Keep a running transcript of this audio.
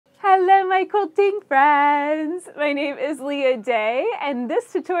Hello my quilting friends! My name is Leah Day, and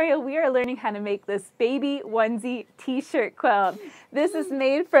this tutorial we are learning how to make this baby onesie t-shirt quilt. This is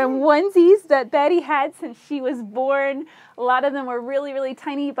made from onesies that Betty had since she was born. A lot of them were really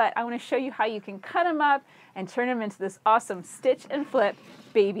tiny, but I want to show you how you can cut them up and turn them into this awesome stitch and flip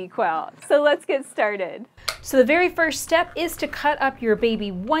baby quilt. So let's get started. So the very first step is to cut up your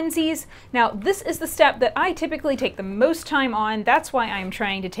baby onesies. Now this is the step that I typically take the most time on. That's why I'm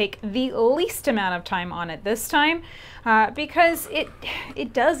trying to take the least amount of time on it this time because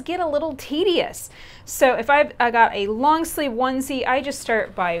it does get a little tedious. So if I got a long sleeve onesie, I just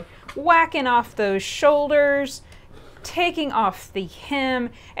start by whacking off those shoulders, taking off the hem,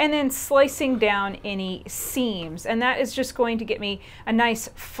 and then slicing down any seams. And that is just going to get me a nice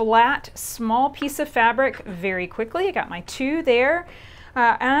flat small piece of fabric very quickly. I got my two there,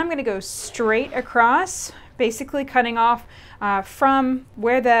 and I'm going to go straight across, basically cutting off from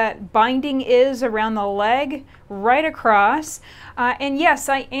where that binding is around the leg right across. And yes,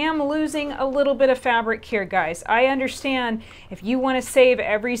 I am losing a little bit of fabric here, guys. I understand if you want to save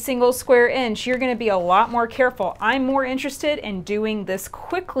every single square inch, you're going to be a lot more careful. I'm more interested in doing this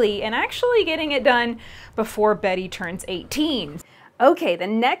quickly and actually getting it done before Betty turns 18. Okay, the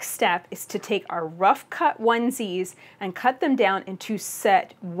next step is to take our rough cut onesies and cut them down into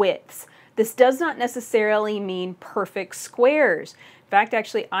set widths. This does not necessarily mean perfect squares. In fact,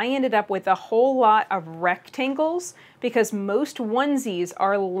 actually, I ended up with a whole lot of rectangles because most onesies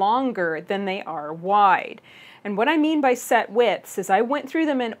are longer than they are wide. And what I mean by set widths is I went through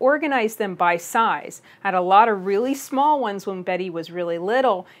them and organized them by size. I had a lot of really small ones when Betty was really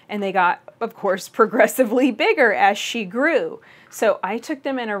little, and they got, of course, progressively bigger as she grew. So I took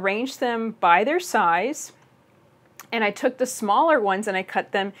them and arranged them by their size. And I took the smaller ones and I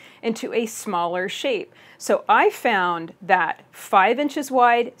cut them into a smaller shape. So I found that 5 inches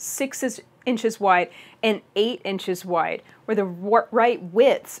wide, 6 inches wide, and 8 inches wide were the right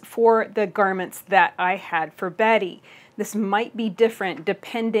widths for the garments that I had for Betty. This might be different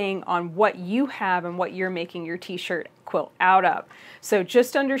depending on what you have and what you're making your t-shirt quilt out of. So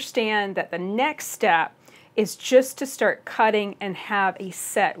just understand that the next step is just to start cutting and have a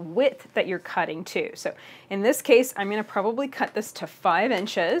set width that you're cutting to. So in this case, I'm going to probably cut this to 5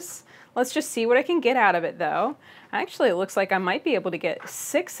 inches. Let's just see what I can get out of it though. Actually, it looks like I might be able to get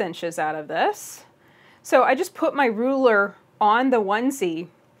 6 inches out of this. So I just put my ruler on the onesie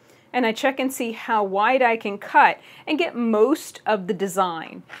and I check and see how wide I can cut and get most of the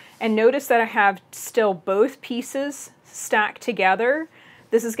design. And notice that I have still both pieces stacked together.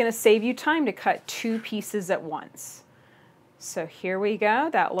 This is going to save you time to cut 2 pieces at once. So here we go.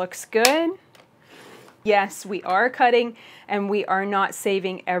 That looks good. Yes, we are cutting and we are not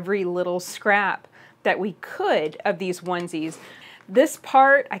saving every little scrap that we could of these onesies. This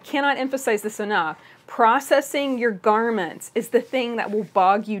part, I cannot emphasize this enough, processing your garments is the thing that will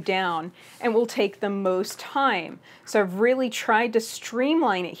bog you down and will take the most time. So I've really tried to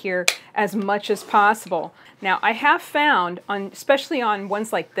streamline it here as much as possible. Now I have found, especially on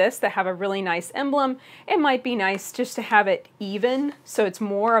ones like this that have a really nice emblem, it might be nice just to have it even, so it's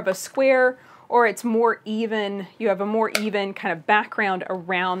more of a square, or it's more even, you have a more even kind of background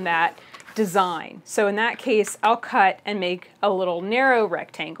around that design. So in that case, I'll cut and make a little narrow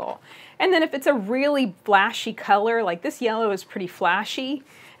rectangle. And then if it's a really flashy color, like this yellow is pretty flashy,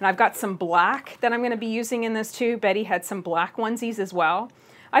 and I've got some black that I'm going to be using in this too. Betty had some black onesies as well.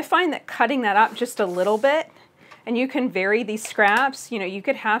 I find that cutting that up just a little bit, and you can vary these scraps. You know, you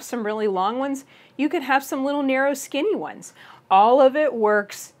could have some really long ones. You could have some little narrow skinny ones. All of it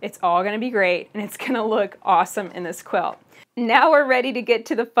works. It's all going to be great, and it's going to look awesome in this quilt. Now we're ready to get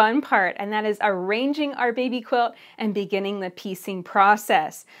to the fun part, and that is arranging our baby quilt and beginning the piecing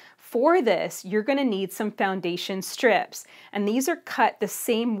process. For this, you're going to need some foundation strips, and these are cut the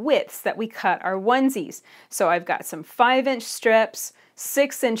same widths that we cut our onesies. So I've got some 5-inch strips,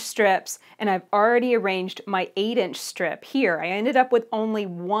 6-inch strips, and I've already arranged my 8-inch strip here. I ended up with only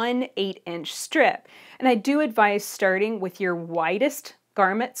one 8-inch strip, and I do advise starting with your widest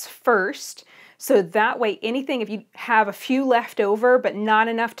garments first. So that way, anything, if you have a few left over but not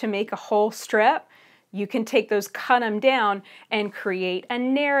enough to make a whole strip, you can take those, cut them down, and create a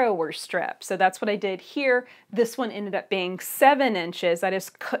narrower strip. So that's what I did here. This one ended up being 7 inches. I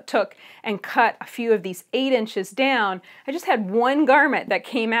just took and cut a few of these 8 inches down. I just had one garment that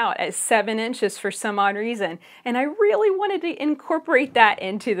came out at 7 inches for some odd reason, and I really wanted to incorporate that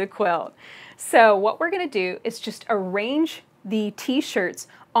into the quilt. So what we're going to do is just arrange the t-shirts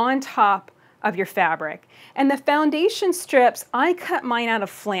on top of your fabric. And the foundation strips, I cut mine out of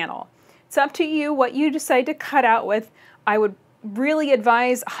flannel. It's up to you what you decide to cut out with. I would really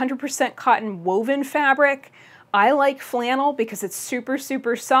advise 100% cotton woven fabric. I like flannel because it's super,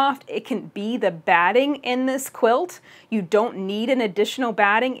 super soft. It can be the batting in this quilt. You don't need an additional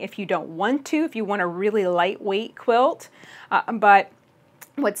batting if you don't want to, if you want a really lightweight quilt. But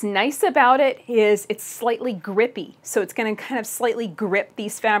what's nice about it is it's slightly grippy. So it's going to kind of slightly grip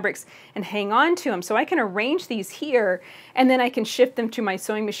these fabrics and hang on to them. So I can arrange these here and then I can shift them to my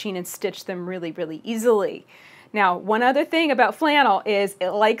sewing machine and stitch them really, really easily. Now, one other thing about flannel is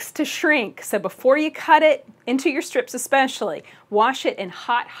it likes to shrink. So before you cut it into your strips especially, wash it in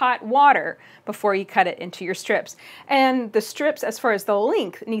hot, hot water before you cut it into your strips. And the strips, as far as the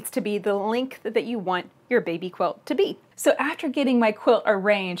length, needs to be the length that you want your baby quilt to be. So after getting my quilt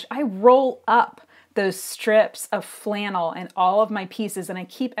arranged, I roll up those strips of flannel and all of my pieces, and I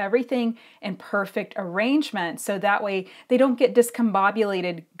keep everything in perfect arrangement so that way they don't get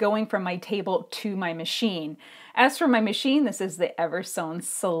discombobulated going from my table to my machine. As for my machine, this is the Eversewn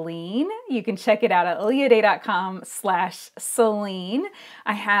Celine. You can check it out at leaday.com/Celine.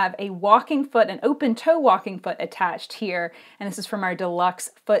 I have a walking foot, an open toe walking foot attached here, and this is from our deluxe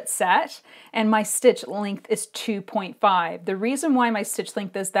foot set, and my stitch length is 2.5. The reason why my stitch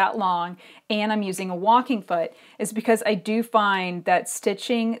length is that long and I'm using a walking foot is because I do find that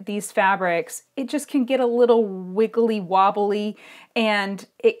stitching these fabrics, it just can get a little wiggly wobbly, and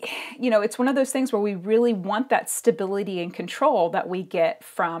it's one of those things where we really want that stability and control that we get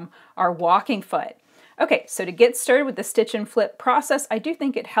from our walking foot. Okay, so to get started with the stitch and flip process, I do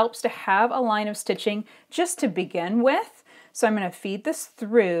think it helps to have a line of stitching just to begin with. So I'm going to feed this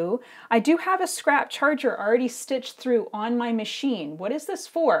through. I do have a scrap charger already stitched through on my machine. What is this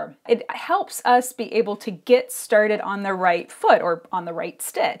for? It helps us be able to get started on the right foot or on the right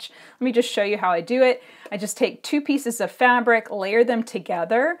stitch. Let me just show you how I do it. I just take 2 pieces of fabric, layer them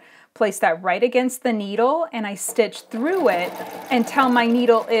together, place that right against the needle, and I stitch through it until my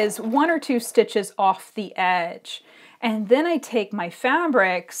needle is 1 or 2 stitches off the edge. And then I take my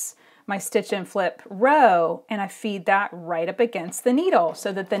fabrics, my stitch and flip row, and I feed that right up against the needle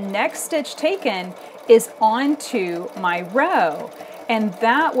so that the next stitch taken is onto my row. And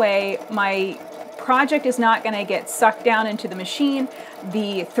that way my project is not going to get sucked down into the machine.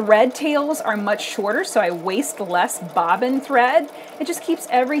 The thread tails are much shorter, so I waste less bobbin thread. It just keeps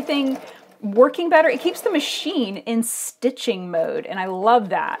everything working better. It keeps the machine in stitching mode, and I love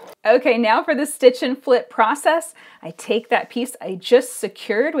that. Okay, now for the stitch and flip process, I take that piece I just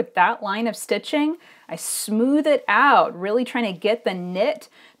secured with that line of stitching, I smooth it out, really trying to get the knit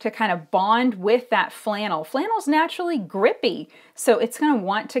to kind of bond with that flannel. Flannel's naturally grippy, so it's going to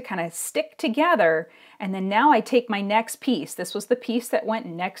want to kind of stick together. And then now I take my next piece. This was the piece that went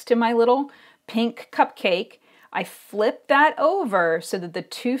next to my little pink cupcake. I flip that over so that the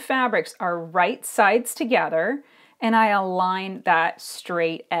 2 fabrics are right sides together, and I align that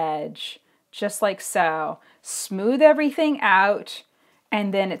straight edge, just like so. Smooth everything out,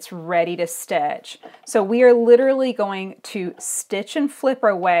 and then it's ready to stitch. So we are literally going to stitch and flip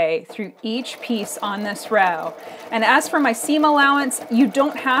our way through each piece on this row. And as for my seam allowance, you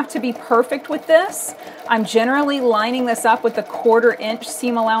don't have to be perfect with this. I'm generally lining this up with the 1/4 inch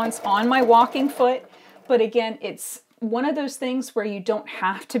seam allowance on my walking foot. But again, it's one of those things where you don't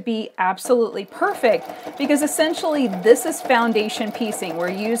have to be absolutely perfect because essentially this is foundation piecing.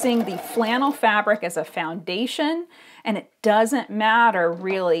 We're using the flannel fabric as a foundation, and it doesn't matter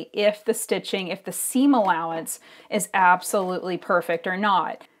really if the stitching, if the seam allowance is absolutely perfect or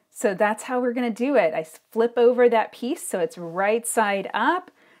not. So that's how we're going to do it. I flip over that piece so it's right side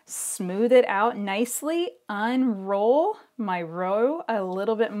up, smooth it out nicely, unroll my row a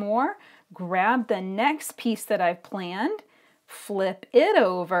little bit more, grab the next piece that I've planned, flip it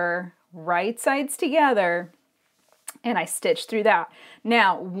over, right sides together, and I stitch through that.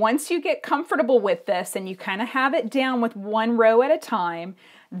 Now, once you get comfortable with this and you kind of have it down with 1 row at a time,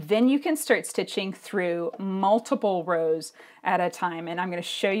 then you can start stitching through multiple rows at a time. And I'm going to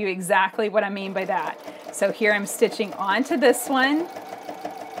show you exactly what I mean by that. So here I'm stitching onto this one,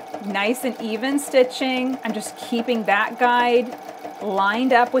 nice and even stitching. I'm just keeping that guide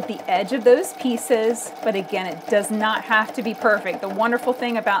lined up with the edge of those pieces, but again, it does not have to be perfect. The wonderful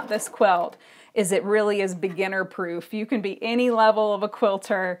thing about this quilt is it really is beginner proof. You can be any level of a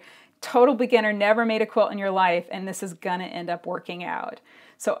quilter, total beginner, never made a quilt in your life, and this is gonna end up working out.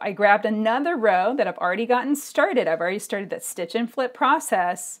 So I grabbed another row that I've already gotten started. I've already started that stitch and flip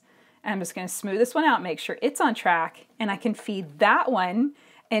process. And I'm just gonna smooth this one out, make sure it's on track, and I can feed that one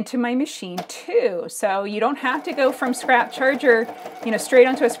into my machine too. So you don't have to go from scrap charger, straight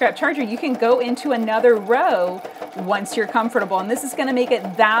onto a scrap charger. You can go into another row once you're comfortable. And this is gonna make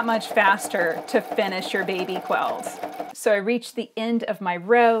it that much faster to finish your baby quilt. So I reached the end of my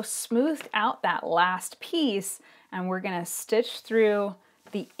row, smoothed out that last piece, and we're gonna stitch through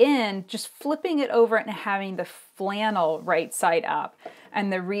the end, just flipping it over and having the flannel right side up.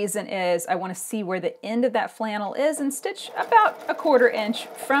 And the reason is I want to see where the end of that flannel is and stitch about a 1/4 inch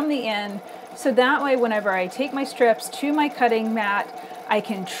from the end. So that way, whenever I take my strips to my cutting mat, I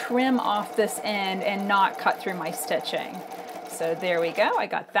can trim off this end and not cut through my stitching. So there we go. I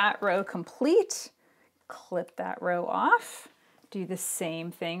got that row complete. Clip that row off. Do the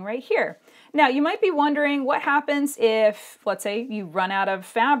same thing right here. Now you might be wondering what happens if, let's say, you run out of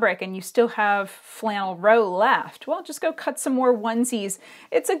fabric and you still have flannel row left. Well, just go cut some more onesies.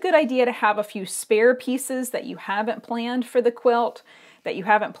 It's a good idea to have a few spare pieces that you haven't planned for the quilt, that you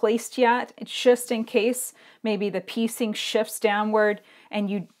haven't placed yet. It's just in case maybe the piecing shifts downward and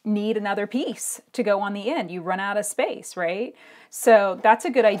you need another piece to go on the end. You run out of space, right? So that's a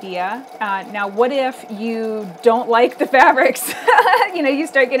good idea. Now, what if you don't like the fabrics? You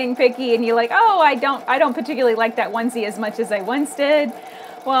start getting picky and you're like, oh, I don't particularly like that onesie as much as I once did.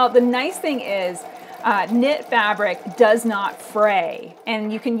 Well, the nice thing is knit fabric does not fray,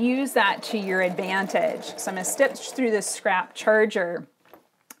 and you can use that to your advantage. So I'm gonna stitch through this scrap charger.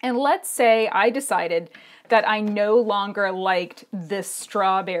 And let's say I decided that I no longer liked this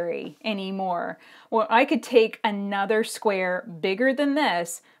strawberry anymore. Well, I could take another square bigger than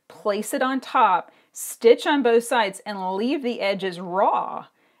this, place it on top, stitch on both sides, and leave the edges raw,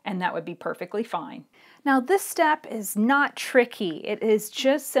 and that would be perfectly fine. Now this step is not tricky. It is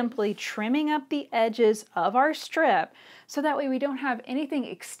just simply trimming up the edges of our strip so that way we don't have anything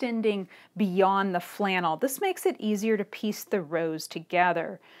extending beyond the flannel. This makes it easier to piece the rows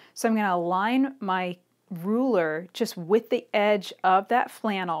together. So I'm going to align my ruler just with the edge of that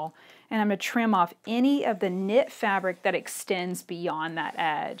flannel, and I'm going to trim off any of the knit fabric that extends beyond that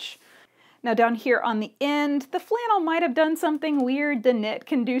edge. Now down here on the end, the flannel might have done something weird. The knit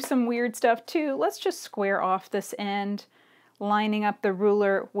can do some weird stuff too. Let's just square off this end, lining up the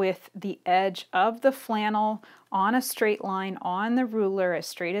ruler with the edge of the flannel on a straight line on the ruler, as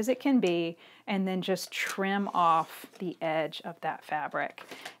straight as it can be, and then just trim off the edge of that fabric.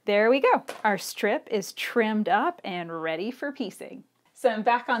 There we go. Our strip is trimmed up and ready for piecing. So I'm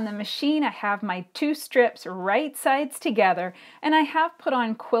back on the machine. I have my 2 strips right sides together, and I have put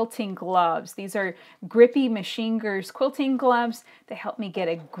on quilting gloves. These are grippy Machine Gears quilting gloves. They help me get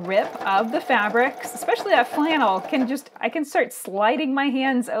a grip of the fabrics, especially that flannel. I can start sliding my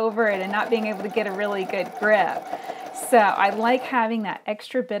hands over it and not being able to get a really good grip. So I like having that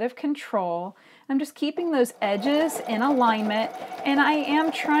extra bit of control. I'm just keeping those edges in alignment, and I am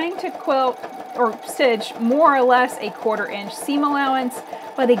trying to quilt or stitch more or less a 1/4 inch seam allowance.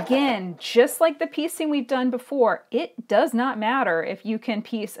 But again, just like the piecing we've done before, it does not matter if you can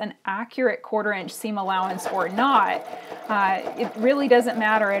piece an accurate 1/4 inch seam allowance or not. It really doesn't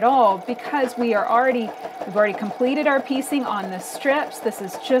matter at all because we've already completed our piecing on the strips. This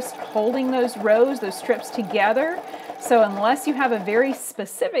is just holding those rows, those strips together. So unless you have a very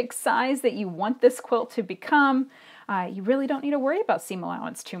specific size that you want this quilt to become, you really don't need to worry about seam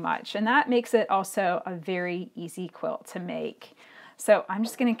allowance too much. And that makes it also a very easy quilt to make. So I'm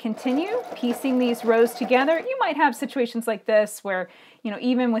just going to continue piecing these rows together. You might have situations like this where,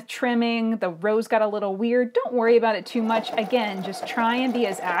 even with trimming, the rows got a little weird. Don't worry about it too much. Again, just try and be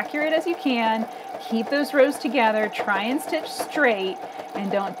as accurate as you can. Keep those rows together. Try and stitch straight,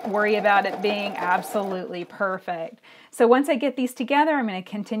 and don't worry about it being absolutely perfect. So once I get these together, I'm going to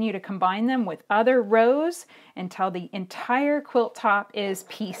continue to combine them with other rows until the entire quilt top is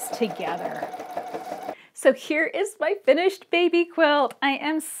pieced together. So here is my finished baby quilt. I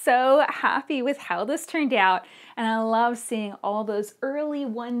am so happy with how this turned out, and I love seeing all those early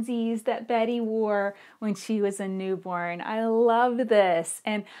onesies that Betty wore when she was a newborn. I love this,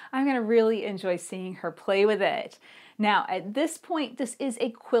 and I'm gonna really enjoy seeing her play with it. Now, at this point, this is a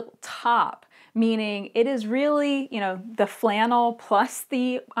quilt top, meaning it is really, the flannel plus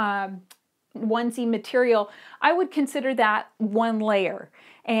the onesie material. I would consider that one layer.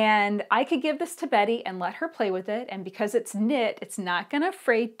 And I could give this to Betty and let her play with it, and because it's knit, it's not gonna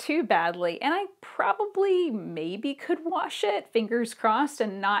fray too badly, and I probably maybe could wash it, fingers crossed,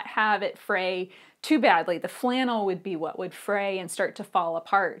 and not have it fray too badly. The flannel would be what would fray and start to fall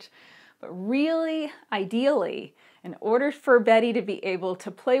apart. But really, ideally, In order for Betty to be able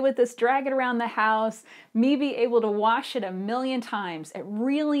to play with this, drag it around the house, me be able to wash it a million times, it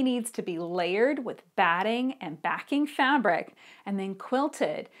really needs to be layered with batting and backing fabric and then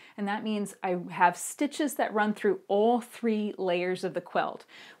quilted. And that means I have stitches that run through all 3 layers of the quilt.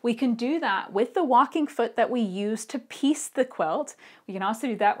 We can do that with the walking foot that we use to piece the quilt. We can also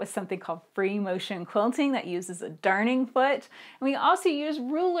do that with something called free motion quilting that uses a darning foot. And we also use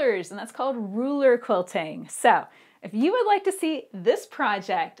rulers, and that's called ruler quilting. So if you would like to see this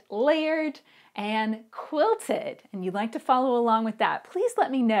project layered and quilted, and you'd like to follow along with that, please let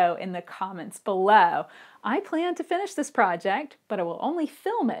me know in the comments below. I plan to finish this project, but I will only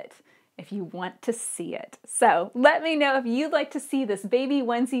film it if you want to see it. So let me know if you'd like to see this baby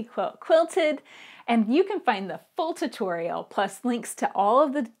onesie quilt quilted, and you can find the full tutorial plus links to all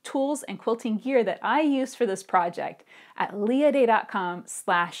of the tools and quilting gear that I use for this project at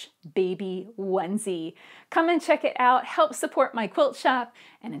leahday.com/babyonesie. Come and check it out, help support my quilt shop,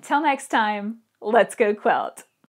 and until next time, let's go quilt.